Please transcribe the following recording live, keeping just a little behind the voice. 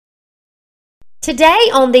Today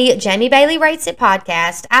on the Jaime Bailey Rates It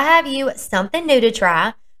podcast, I have you something new to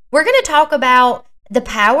try. We're going to talk about the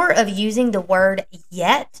power of using the word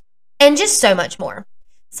yet and just so much more.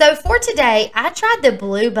 So for today, I tried the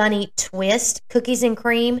Blue Bunny Twist cookies and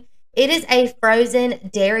cream. It is a frozen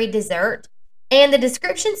dairy dessert, and the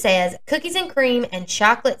description says cookies and cream and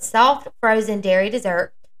chocolate soft frozen dairy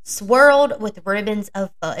dessert swirled with ribbons of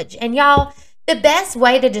fudge. And y'all, the best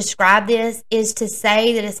way to describe this is to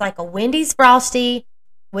say that it's like a Wendy's Frosty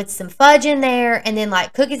with some fudge in there, and then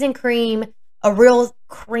like cookies and cream, a real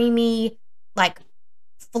creamy, like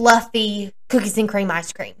fluffy cookies and cream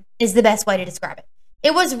ice cream is the best way to describe it.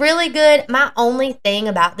 It was really good. My only thing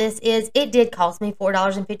about this is it did cost me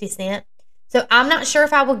 $4.50. So I'm not sure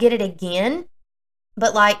if I will get it again,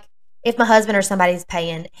 but like if my husband or somebody's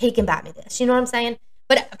paying, he can buy me this. You know what I'm saying?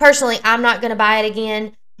 But personally, I'm not going to buy it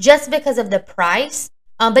again just because of the price.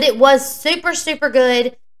 But it was super, super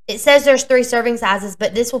good. It says there's 3 serving sizes,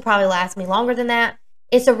 but this will probably last me longer than that.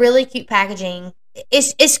 It's a really cute packaging.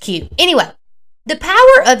 It's cute. Anyway, the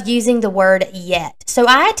power of using the word yet. So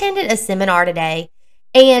I attended a seminar today,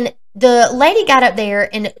 and the lady got up there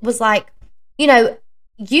and was like, you know,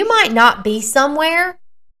 you might not be somewhere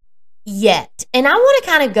yet. And I want to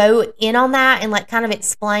kind of go in on that and like kind of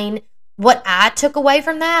explain what I took away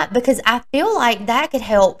from that, because I feel like that could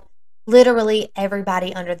help literally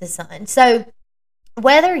everybody under the sun. So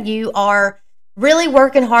whether you are really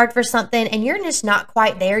working hard for something and you're just not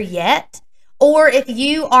quite there yet, or if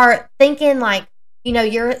you are thinking like, you know,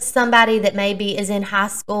 you're somebody that maybe is in high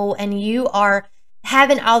school and you are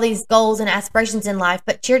having all these goals and aspirations in life,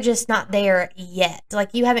 but you're just not there yet.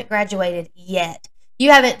 Like you haven't graduated yet.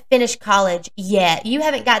 You haven't finished college yet. You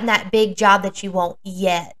haven't gotten that big job that you want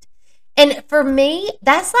yet. And for me,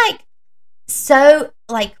 that's like so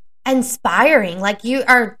like inspiring. Like you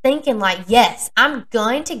are thinking like, yes, I'm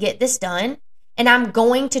going to get this done and I'm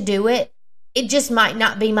going to do it. It just might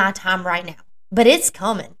not be my time right now, but it's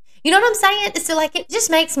coming. You know what I'm saying? So like, it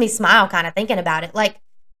just makes me smile kind of thinking about it. Like,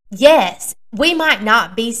 yes, we might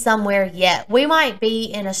not be somewhere yet. We might be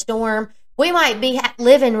in a storm. We might be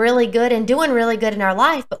living really good and doing really good in our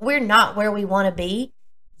life, but we're not where we want to be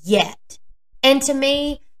yet. And to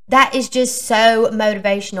me, that is just so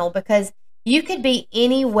motivational, because you could be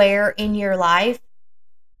anywhere in your life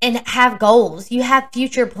and have goals. You have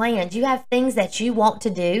future plans. You have things that you want to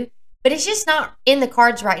do, but it's just not in the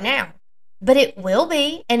cards right now. But it will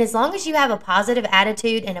be. And as long as you have a positive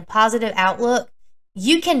attitude and a positive outlook,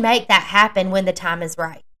 you can make that happen when the time is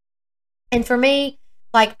right. And for me,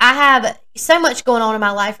 like I have so much going on in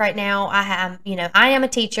my life right now. I am a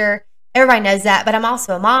teacher. Everybody knows that, but I'm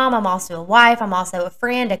also a mom. I'm also a wife. I'm also a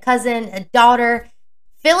friend, a cousin, a daughter.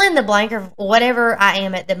 Fill in the blank of whatever I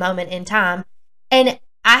am at the moment in time. And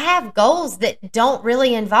I have goals that don't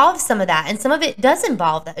really involve some of that. And some of it does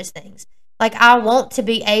involve those things. Like I want to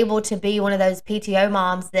be able to be one of those PTO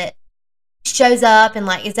moms that shows up and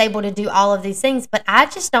like is able to do all of these things, but I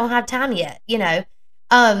just don't have time yet, you know?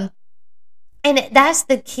 And that's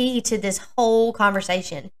the key to this whole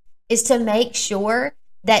conversation, is to make sure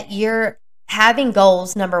that you're having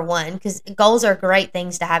goals, number one, because goals are great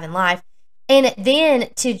things to have in life. And then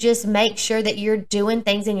to just make sure that you're doing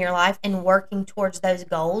things in your life and working towards those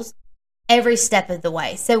goals every step of the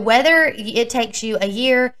way. So whether it takes you a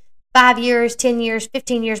year, 5 years, 10 years,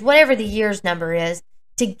 15 years, whatever the year's number is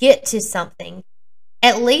to get to something,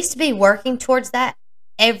 at least be working towards that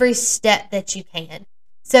every step that you can.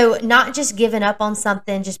 So not just giving up on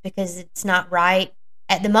something just because it's not right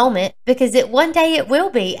at the moment, because one day it will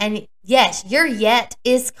be. And yes, your yet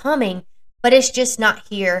is coming, but it's just not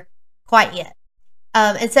here quite yet.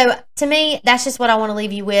 And so to me, that's just what I want to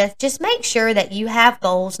leave you with. Just make sure that you have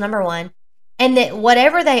goals, number one, and that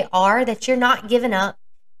whatever they are, that you're not giving up,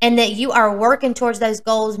 and that you are working towards those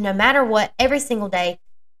goals no matter what, every single day.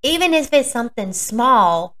 Even if it's something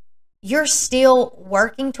small, you're still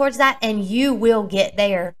working towards that, and you will get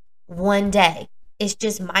there one day. It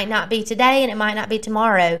just might not be today and it might not be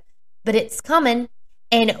tomorrow, but it's coming.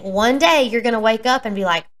 And one day you're going to wake up and be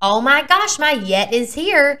like, oh my gosh, my yet is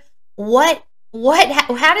here. How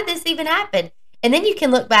did this even happen? And then you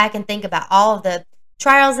can look back and think about all of the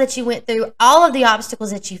trials that you went through, all of the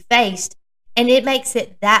obstacles that you faced, and it makes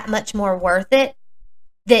it that much more worth it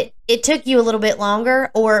that it took you a little bit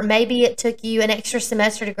longer, or maybe it took you an extra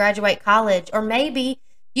semester to graduate college, or maybe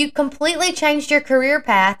you completely changed your career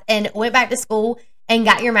path and went back to school and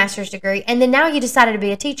got your master's degree, and then now you decided to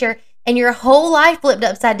be a teacher, and your whole life flipped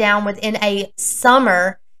upside down within a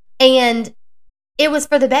summer, and it was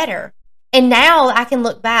for the better. And now I can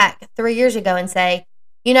look back 3 years ago and say,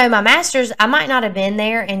 you know, my master's, I might not have been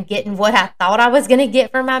there and getting what I thought I was going to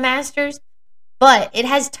get from my master's, but it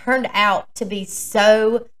has turned out to be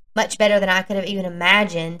so much better than I could have even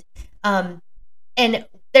imagined. And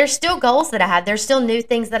there's still goals that I have. There's still new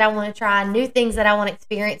things that I want to try, new things that I want to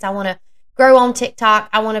experience. I want to grow on TikTok.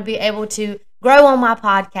 I want to be able to grow on my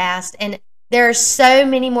podcast. And there are so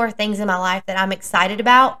many more things in my life that I'm excited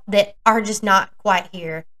about that are just not quite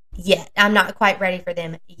here yet. I'm not quite ready for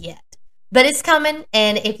them yet. But it's coming.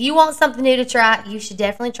 And if you want something new to try, you should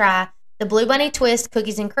definitely try the Blue Bunny Twist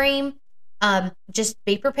Cookies and Cream. Just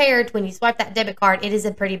be prepared when you swipe that debit card. It is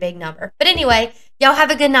a pretty big number. But anyway, y'all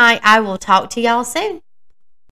have a good night. I will talk to y'all soon.